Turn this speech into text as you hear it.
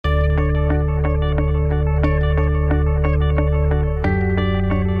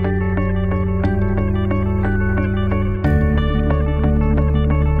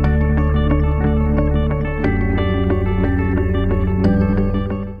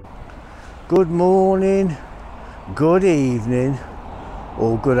Good morning, good evening,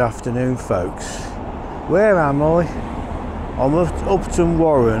 or good afternoon, folks. Where am I? I'm at Upton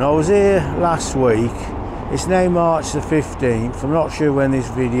Warren. I was here last week. It's now March the 15th. I'm not sure when this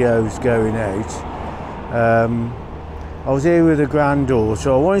video is going out. I was here with a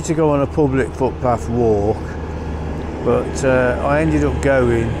granddaughter. I wanted to go on a public footpath walk, but I ended up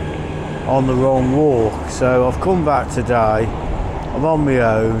going on the wrong walk. So I've come back today. I'm on my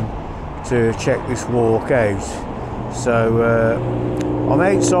own to check this walk out. So I'm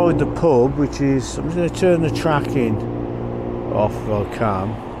outside the pub, which is, I'm just going to turn the tracking off if I can.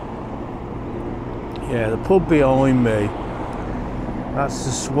 Yeah, the pub behind me, that's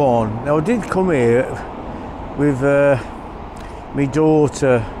the Swan. Now I did come here with my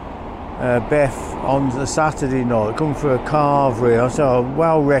daughter Beth on the Saturday night, come for a carvery. I said I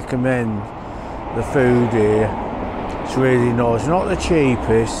well recommend the food here. It's really nice, not the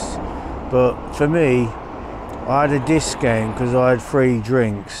cheapest, but for me, I had a discount because I had free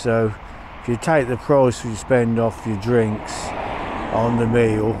drinks. So if you take the price you spend off your drinks on the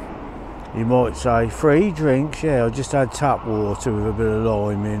meal, you might say, free drinks? Yeah, I just had tap water with a bit of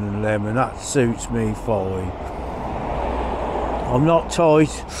lime in and lemon. That suits me fine. I'm not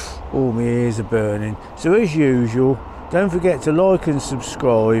tight. Oh, my ears are burning. So as usual, don't forget to like and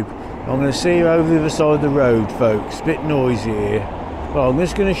subscribe. I'm going to see you over the other side of the road, folks. A bit noisy here. But I'm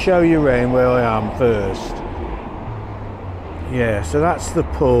just going to show you around where I am first. Yeah, so that's the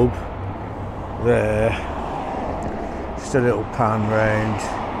pub there. Just a little pan round.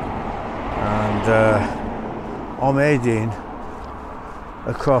 And I'm heading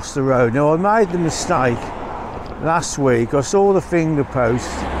across the road. Now I made the mistake last week. I saw the finger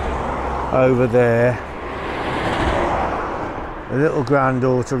post over there. The little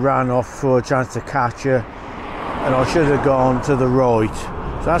granddaughter ran off for a chance to catch her, and I should have gone to the right.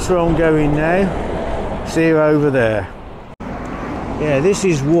 So that's where I'm going now. See you over there. Yeah, this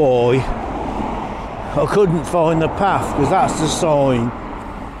is why I couldn't find the path, because that's the sign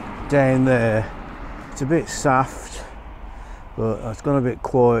down there. It's a bit soft, but it's gone a bit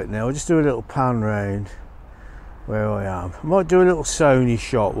quiet now. I'll just do a little pan round where I am. I might do a little Sony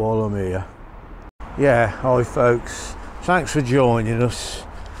shot while I'm here. Yeah, hi folks. Thanks for joining us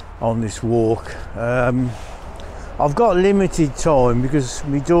on this walk. I've got limited time because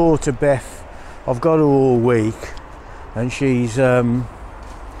my daughter Beth, I've got her all week, and she's on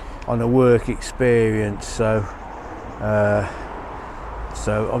a work experience, so I'm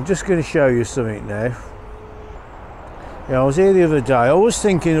just going to show you something now. Yeah, I was here the other day. I was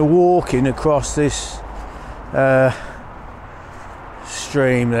thinking of walking across this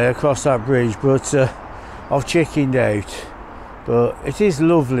stream there, across that bridge, but I've chickened out. But it is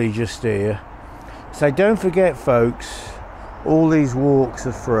lovely just here. So don't forget, folks, all these walks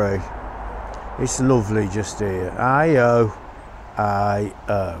are free. It's lovely just here. Aye-oh,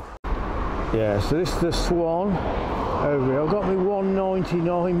 aye-oh. Yeah, so this is the Swan over here. I've got my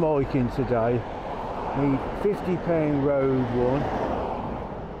 199 mic in today. My £50 road one.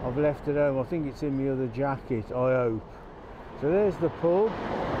 I've left it home. I think it's in my other jacket, I hope. So there's the pub.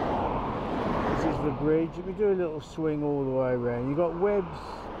 This is the bridge. We do a little swing all the way around. You've got Webb's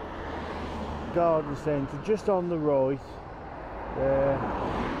Garden Centre just on the right there.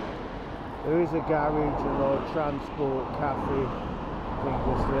 There is a garage and like transport cafe, I think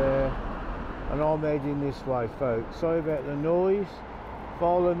that's there. And I'm heading this way, folks. Sorry about the noise.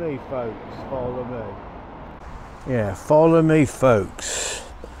 Follow me, folks. Follow me. Yeah, follow me, folks.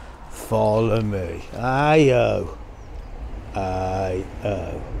 Follow me. Aye-oh.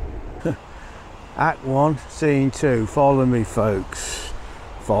 Aye-oh. Act 1, Scene 2. Follow me, folks.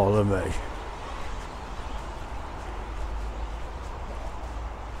 Follow me.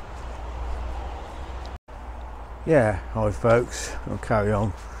 Yeah, hi folks. I'll carry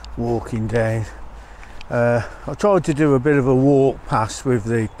on walking down. I tried to do a bit of a walk past with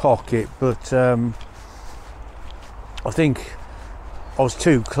the pocket, but I think I was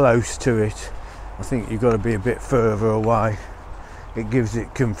too close to it. I think you've got to be a bit further away. It gives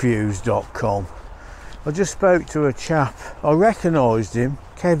it confused.com. I just spoke to a chap. I recognised him.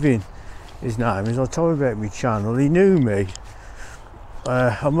 Kevin, his name is. I told him about my channel. He knew me.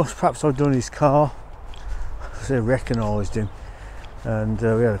 Perhaps I've done his car. So I recognised him, and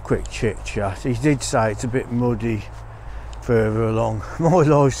we had a quick chit chat. He did say it's a bit muddy further along. My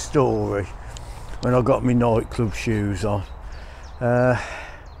life story when I got my nightclub shoes on. Yeah,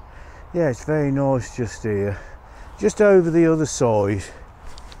 it's very nice just here. Just over the other side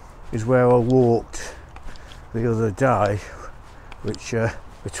is where I walked the other day, which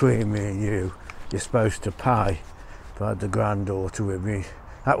between me and you, you're supposed to pay. If I had the granddaughter with me,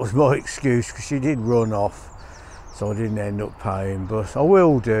 that was my excuse, because she did run off, so I didn't end up paying, but I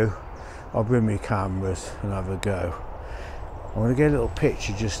will do. I'll bring my cameras and have a go. I'm going to get a little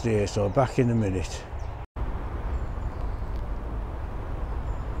picture just here, so I'm back in a minute.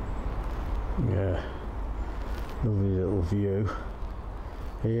 Yeah, lovely little view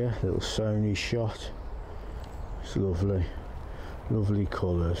here, little Sony shot. It's lovely, lovely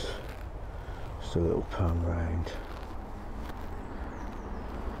colours. Just a little pan round.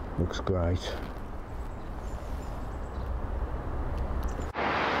 Looks great.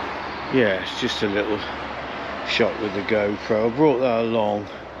 Yeah, it's just a little shot with the GoPro. I brought that along,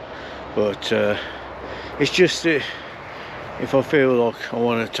 but it's just that if I feel like I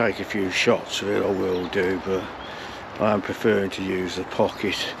want to take a few shots of it, I will do, but I am preferring to use the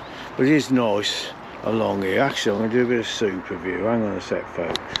pocket. But it is nice along here. Actually, I'm going to do a bit of super view. Hang on a sec,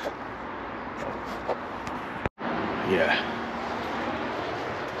 folks. Yeah,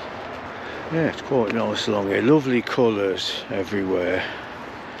 it's quite nice along here. Lovely colours everywhere.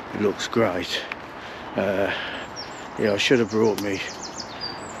 It looks great. Yeah, I should have brought me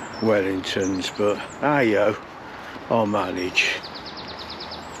Wellingtons, but yo, I'll manage.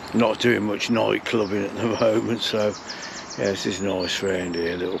 Not doing much night clubbing at the moment, so yeah, this is nice round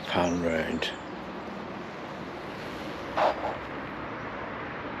here, a little pan round.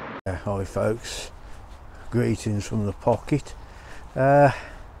 Hi folks, greetings from the pocket.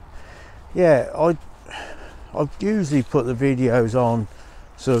 Yeah, I usually put the videos on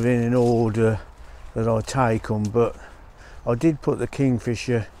sort of in an order that I take them, but I did put the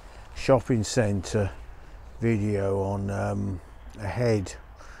Kingfisher shopping centre video on ahead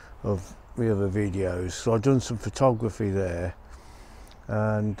of the other videos, so I've done some photography there,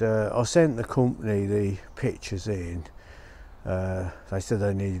 and I sent the company the pictures in. They said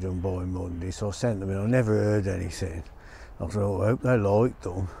they needed them by Monday, so I sent them in. I never heard anything. I thought, I hope they liked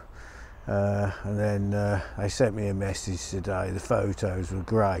them. And then they sent me a message today. The photos were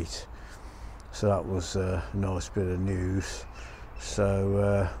great, so that was a nice bit of news.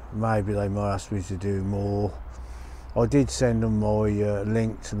 So maybe they might ask me to do more. I did send them my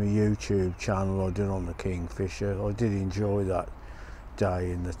link to my YouTube channel I did on the Kingfisher. I did enjoy that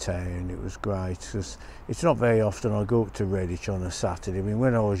day in the town. It was great, because it's not very often I go up to Redditch on a Saturday. I mean,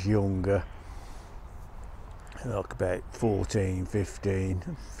 when I was younger, like about 14, 15,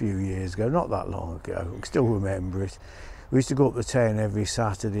 a few years ago, not that long ago, I can still remember it. We used to go up the town every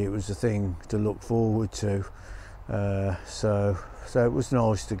Saturday. It was a thing to look forward to. So it was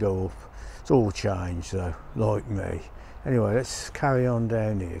nice to go up. It's all changed though, like me. Anyway, let's carry on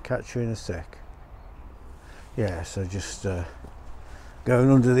down here. Catch you in a sec. Yeah, so just going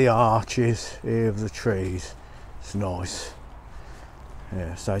under the arches here of the trees. It's nice.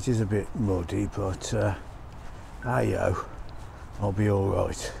 Yeah, so it is a bit muddy, but hey-yo, I'll be all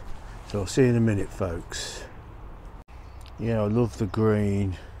right. So I'll see you in a minute, folks. Yeah, I love the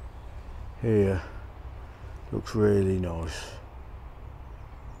green here. Looks really nice.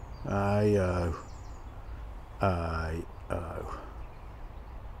 Hey-yo. Hey-yo.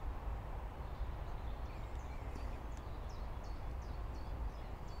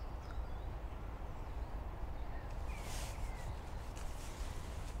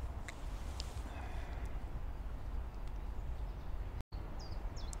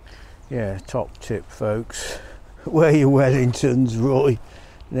 Yeah, top tip, folks. Wear your Wellingtons, Roy,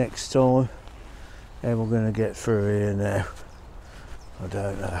 next time. And we're going to get through here now. I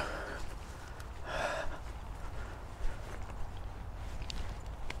don't know.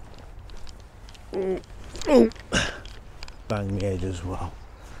 Bang my head as well.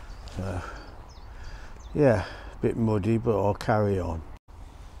 So, yeah, a bit muddy, but I'll carry on.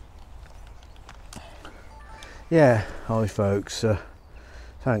 Yeah, hi folks.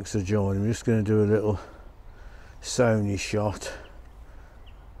 Thanks for joining. I'm just going to do a little Sony shot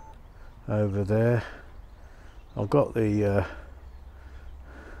over there. I've got the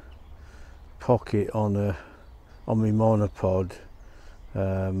pocket on my monopod.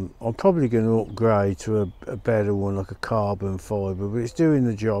 I'm probably going to upgrade to a better one, like a carbon fibre, but it's doing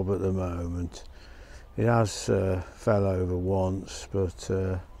the job at the moment. It has fell over once, but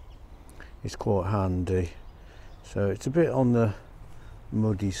it's quite handy. So it's a bit on the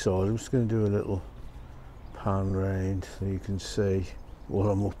muddy side. I'm just going to do a little pan round so you can see what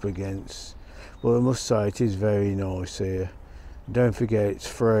I'm up against. Well, I must say it is very nice here. Don't forget it's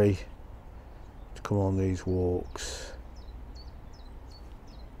free to come on these walks.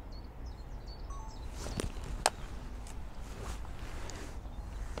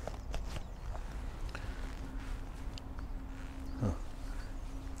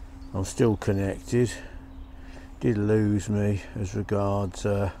 I'm still connected. did lose me as regards,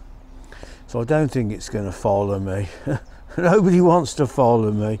 so I don't think it's going to follow me. Nobody wants to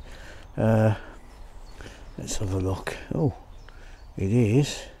follow me. Let's have a look. Oh, it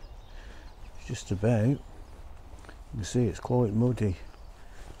is just about. You can see it's quite muddy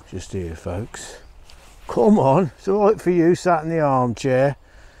just here, folks. Come on, it's all right for you sat in the armchair.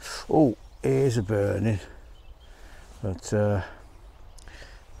 Oh, ears are burning. But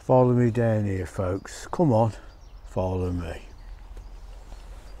follow me down here, folks. Come on, follow me.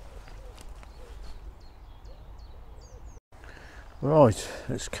 Right,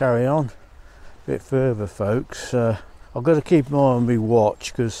 let's carry on a bit further, folks. I've got to keep my eye on my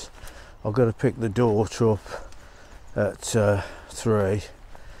watch because I've got to pick the daughter up at 3.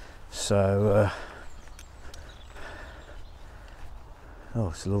 So, oh,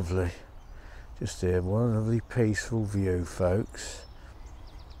 it's lovely. Just here, what a lovely peaceful view, folks.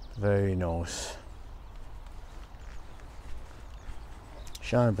 Very nice.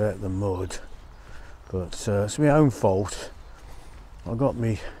 Shame about the mud, but it's my own fault. I got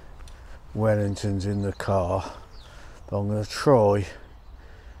me Wellingtons in the car, but I'm going to try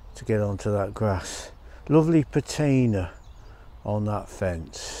to get onto that grass. Lovely patina on that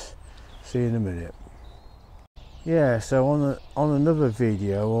fence. See you in a minute. Yeah, so on another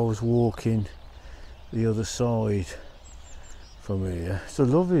video I was walking the other side from here. It's a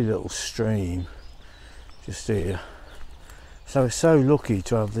lovely little stream just here. So it's so lucky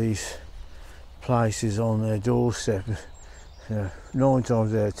to have these places on their doorstep. 9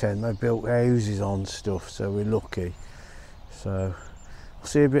 times out of 10 they built houses on stuff, so we're lucky. So I'll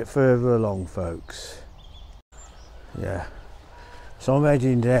see you a bit further along, folks. Yeah, so I'm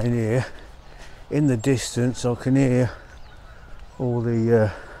heading down here. In the distance I can hear all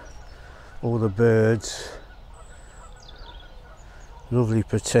the birds. Lovely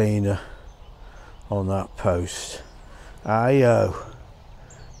patina on that post. Ayo,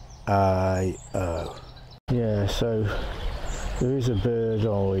 ayo. Yeah, so there is a bird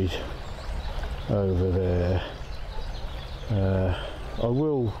hide over there. I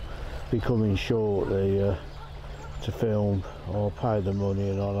will be coming shortly to film. I'll pay the money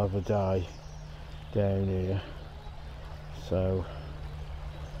and I'll have a day down here. So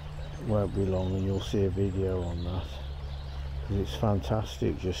it won't be long and you'll see a video on that. Because it's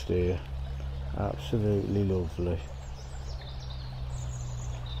fantastic just here. Absolutely lovely.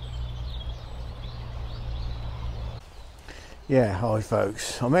 Yeah, hi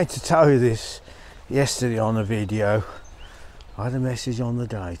folks. I meant to tell you this yesterday on a video. I had a message on the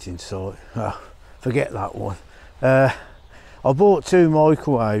dating site. Oh, forget that one. I bought 2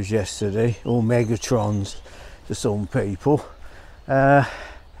 microwaves yesterday, or Megatrons to some people.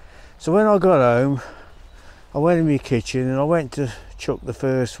 So when I got home, I went in my kitchen and I went to chuck the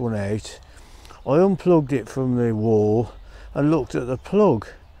first one out. I unplugged it from the wall and looked at the plug.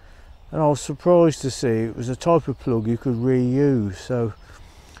 And I was surprised to see it was a type of plug you could reuse. So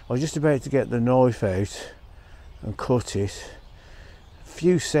I was just about to get the knife out and cut it. A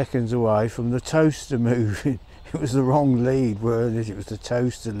few seconds away from the toaster moving. It was the wrong lead, weren't it? It was the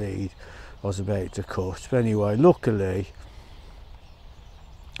toaster lead I was about to cut. But anyway, luckily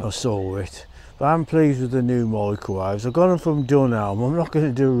I saw it. But I'm pleased with the new microwaves. I got them from Dunelm. I'm not going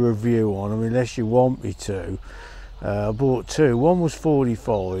to do a review on them unless you want me to. I bought 2. One was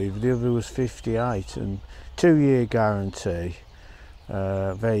 45, the other was 58, and 2-year guarantee.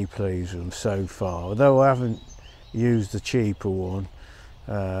 Very pleased with them so far. Although I haven't used the cheaper one,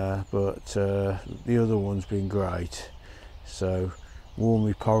 but the other one's been great. So warmed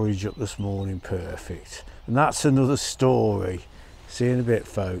my porridge up this morning, perfect. And that's another story. See you in a bit,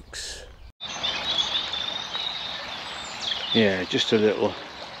 folks. Yeah, just a little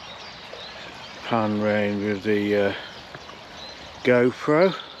pan round with the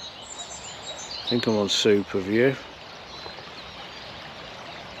GoPro. I think I'm on super view.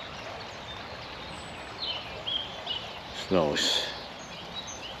 It's nice.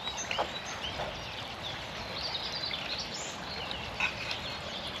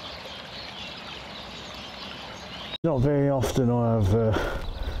 Not very often I have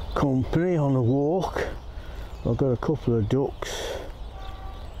company on a walk. I've got a couple of ducks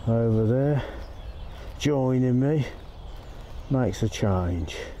over there joining me. Makes a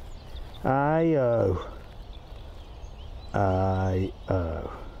change. Ayo, ayo.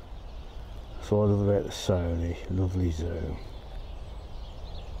 That's what I love about the Sony. Lovely zoom.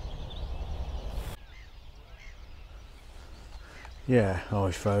 Yeah,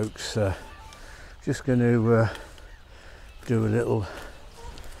 hi folks. Just going to do a little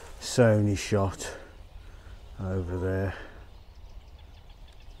Sony shot over there.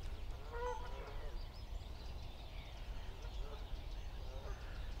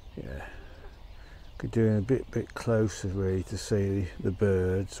 Yeah, could do it a bit closer really to see the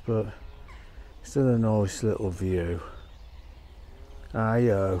birds, but still a nice little view.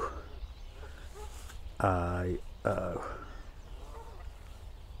 Aye-oh. Aye-oh.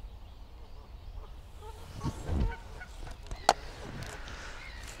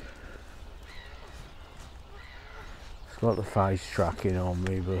 It's got the face tracking on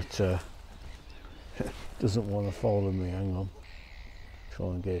me, but doesn't want to follow me. Hang on. Try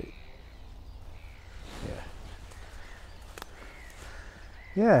and get it.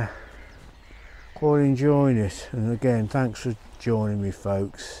 Yeah, quite enjoying it. And again, thanks for joining me,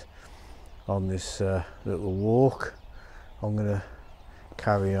 folks, on this little walk. I'm going to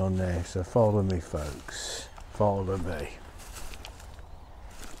carry on there, so follow me, folks. Follow me.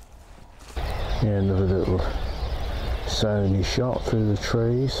 Yeah, another little Sony shot through the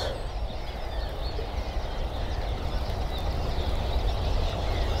trees.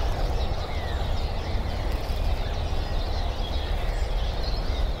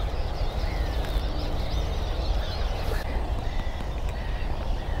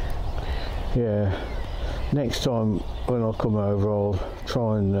 Yeah, next time when I come over I'll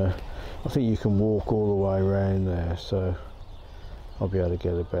try and I think you can walk all the way around there, so I'll be able to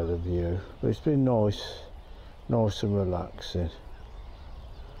get a better view. But it's been nice and relaxing.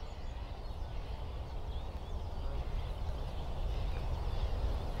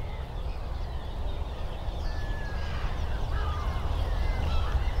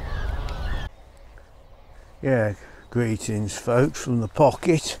 Yeah, greetings folks from the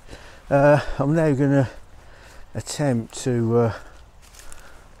pocket. I'm now going to attempt to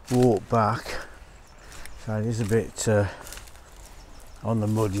walk back. So it is a bit on the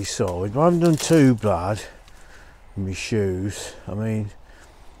muddy side, but I haven't done too bad in my shoes. I mean,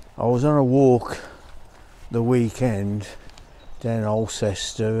 I was on a walk the weekend down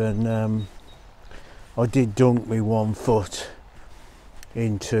Alcester, and I did dunk me 1 foot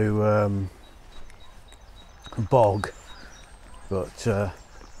into a bog, but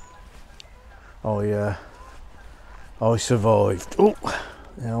I survived. Oh,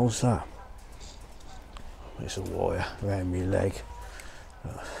 the hell's that? It's a wire around my leg.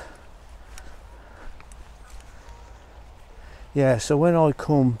 Yeah, so when I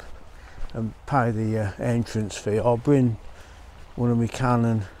come and pay the entrance fee, I'll bring one of my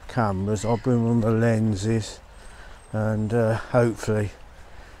Canon cameras, I'll bring one of the lenses, and hopefully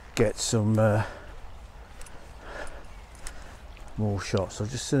get some more shots.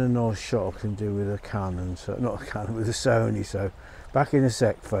 I've just seen a nice shot I can do with a Canon, so not a Canon, with a Sony. So back in a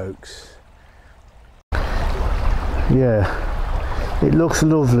sec, folks. Yeah, it looks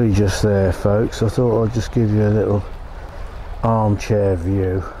lovely just there, folks. I thought I'd just give you a little armchair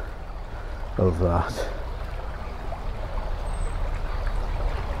view of that.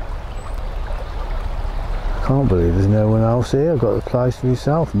 Can't believe there's no one else here. I've got the place to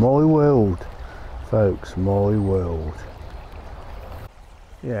myself. My world, folks, my world.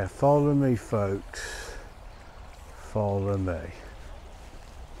 Yeah, follow me, folks. Follow me.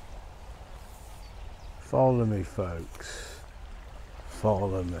 Follow me, folks.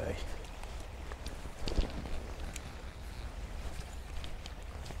 Follow me.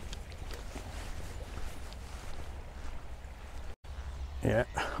 Yeah,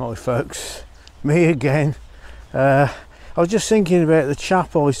 hi folks. Me again. I was just thinking about the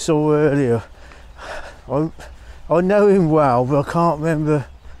chap I saw earlier. I know him well, but I can't remember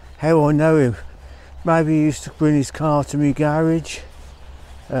how I know him. Maybe he used to bring his car to my garage.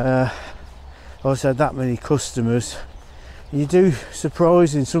 I also had that many customers. You do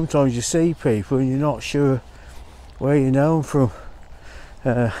surprising, sometimes you see people and you're not sure where you know them from.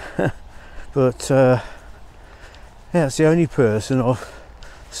 But yeah, it's the only person I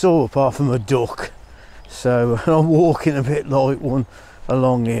saw apart from a duck. So I'm walking a bit like one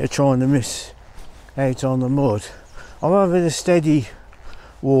along here, trying to miss out on the mud. I'm having a steady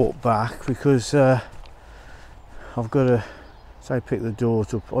walk back because I've got to pick the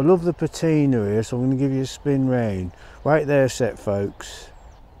daughter up. I love the patina here, so I'm going to give you a spin round. Right there, set folks.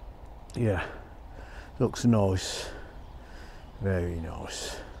 Yeah, looks nice, very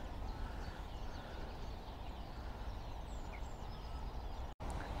nice.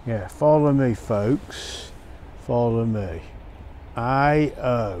 Yeah, follow me, folks. Follow me.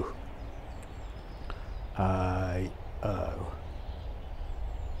 I-O. I-O.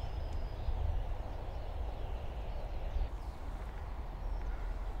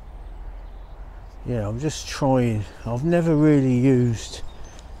 Yeah, I'm just trying. I've never really used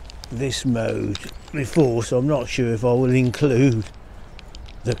this mode before, so I'm not sure if I will include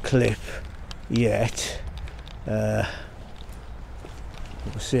the clip yet.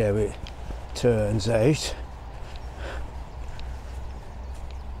 We'll see how it turns out.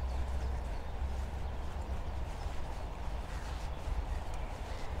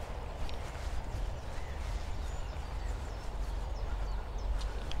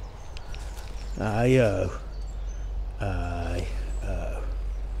 Aye-oh. Aye-oh.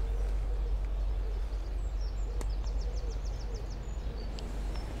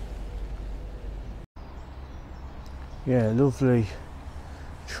 Yeah, lovely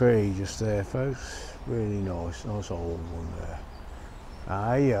tree just there, folks. Really nice old one there.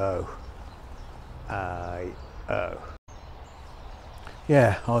 Aye-oh. Aye-oh.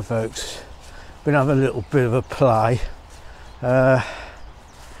 Yeah, hi folks. Been having a little bit of a play.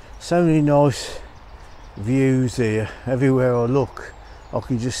 So many nice views here. Everywhere I look I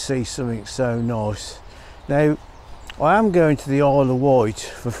can just see something so nice. Now I am going to the Isle of Wight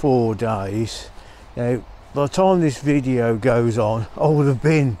for 4 days. Now by the time this video goes on I would have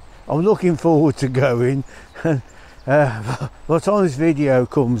been, I'm looking forward to going, and by the time this video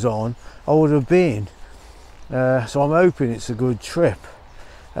comes on I would have been, so I'm hoping it's a good trip.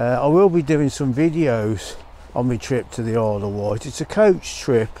 I will be doing some videos on my trip to the Isle of Wight. It's a coach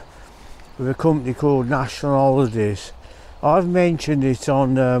trip with a company called National Holidays. I've mentioned it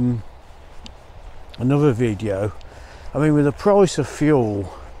on another video. I mean, with the price of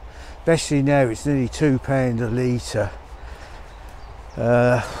fuel, especially now it's nearly £2 a litre,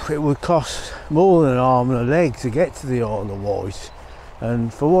 it would cost more than an arm and a leg to get to the Isle of Wight,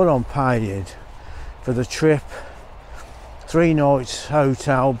 and for what I'm paying for the trip, 3 nights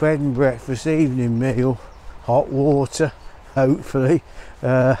hotel, bed and breakfast, evening meal, hot water, hopefully,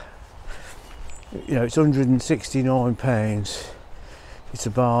 you know, it's £169. It's a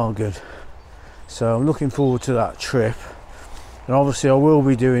bargain. So I'm looking forward to that trip, and obviously I will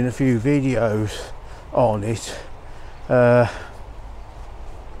be doing a few videos on it,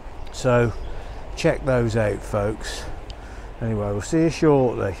 so check those out, folks. Anyway, we'll see you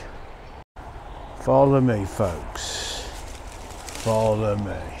shortly. Follow me, folks, follow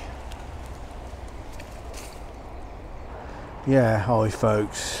me. Yeah, hi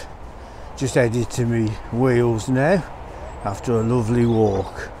folks, just headed to me wheels now after a lovely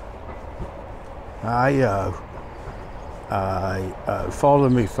walk. Aye-oh, aye-oh, follow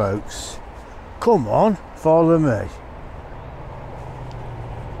me folks, come on, follow me.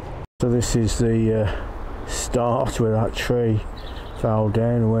 So this is the start where that tree fell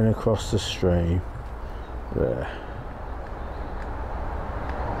down and went across the stream there.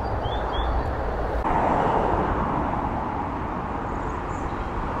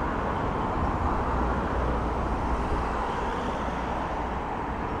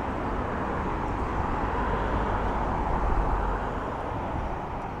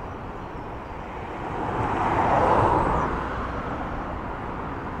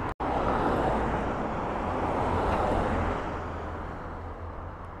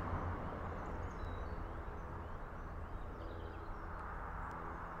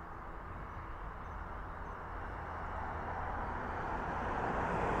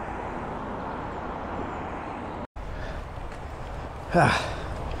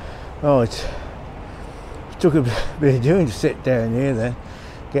 Right, it took a bit of doing to sit down here then,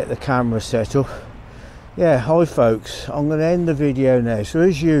 get the camera set up. Yeah, hi folks, I'm going to end the video now. So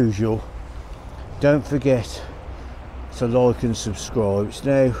as usual, don't forget to like and subscribe. It's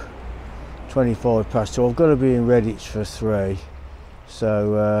now 25 past 2. I've got to be in Redditch for 3,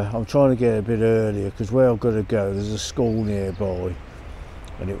 so I'm trying to get a bit earlier because where I've got to go, there's a school nearby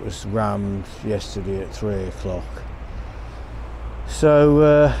and it was rammed yesterday at 3 o'clock.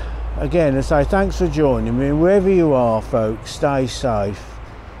 So again, I say thanks for joining me, and wherever you are folks, stay safe.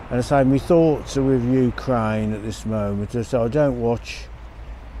 And I say my thoughts are with Ukraine at this moment. So I don't watch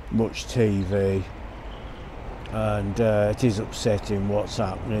much TV, and it is upsetting what's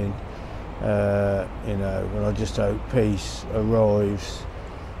happening, you know, and I just hope peace arrives.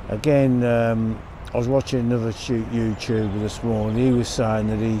 Again, I was watching another YouTuber this morning. He was saying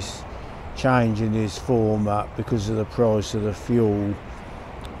that he's changing his format because of the price of the fuel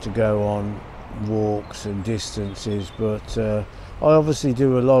to go on walks and distances, but I obviously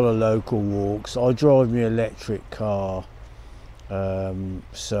do a lot of local walks. I drive my electric car,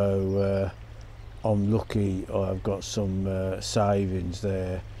 so I'm lucky I've got some savings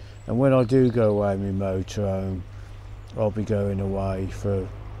there, and when I do go away my motorhome, I'll be going away for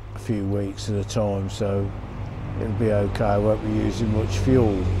a few weeks at a time, so it'll be okay. I won't be using much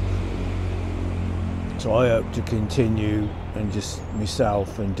fuel. So I hope to continue and just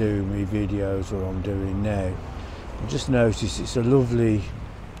myself and do my videos what I'm doing now. I just noticed it's a lovely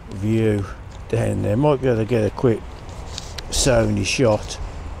view down there. Might be able to get a quick Sony shot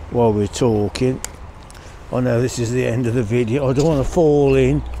while we're talking. I know this is the end of the video. I don't want to fall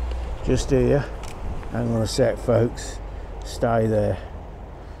in just here. Hang on a sec, folks. Stay there.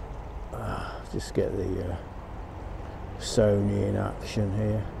 Just get the Sony in action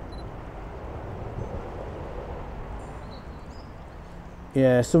here.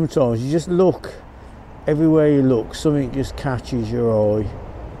 Yeah, sometimes you just look, everywhere you look, something just catches your eye.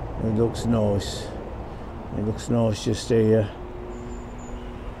 It looks nice. It looks nice just here.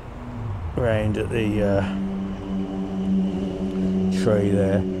 Round at the tree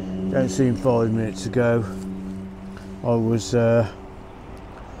there. Don't seem 5 minutes ago. I was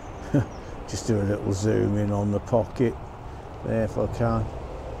just do a little zoom in on the pocket there if I can.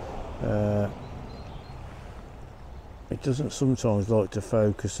 It doesn't sometimes like to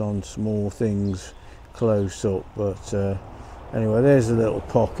focus on small things close up, but anyway, there's a little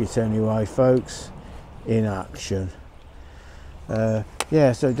pocket anyway, folks, in action.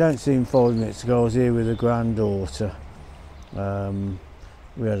 Yeah, so don't seem 5 minutes ago I was here with a granddaughter.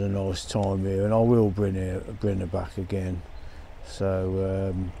 We had a nice time here, and I will bring her back again.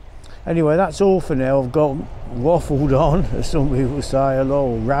 So anyway, that's all for now. I've got waffled on, as some people say,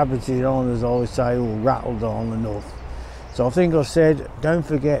 or rabbited on, as I would say, or rattled on enough. So I think I said, don't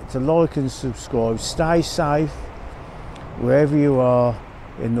forget to like and subscribe. Stay safe wherever you are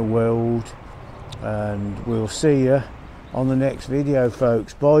in the world, and we'll see you on the next video,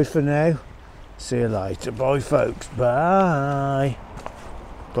 folks. Bye for now. See you later. Bye, folks. Bye.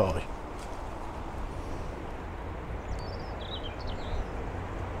 Bye.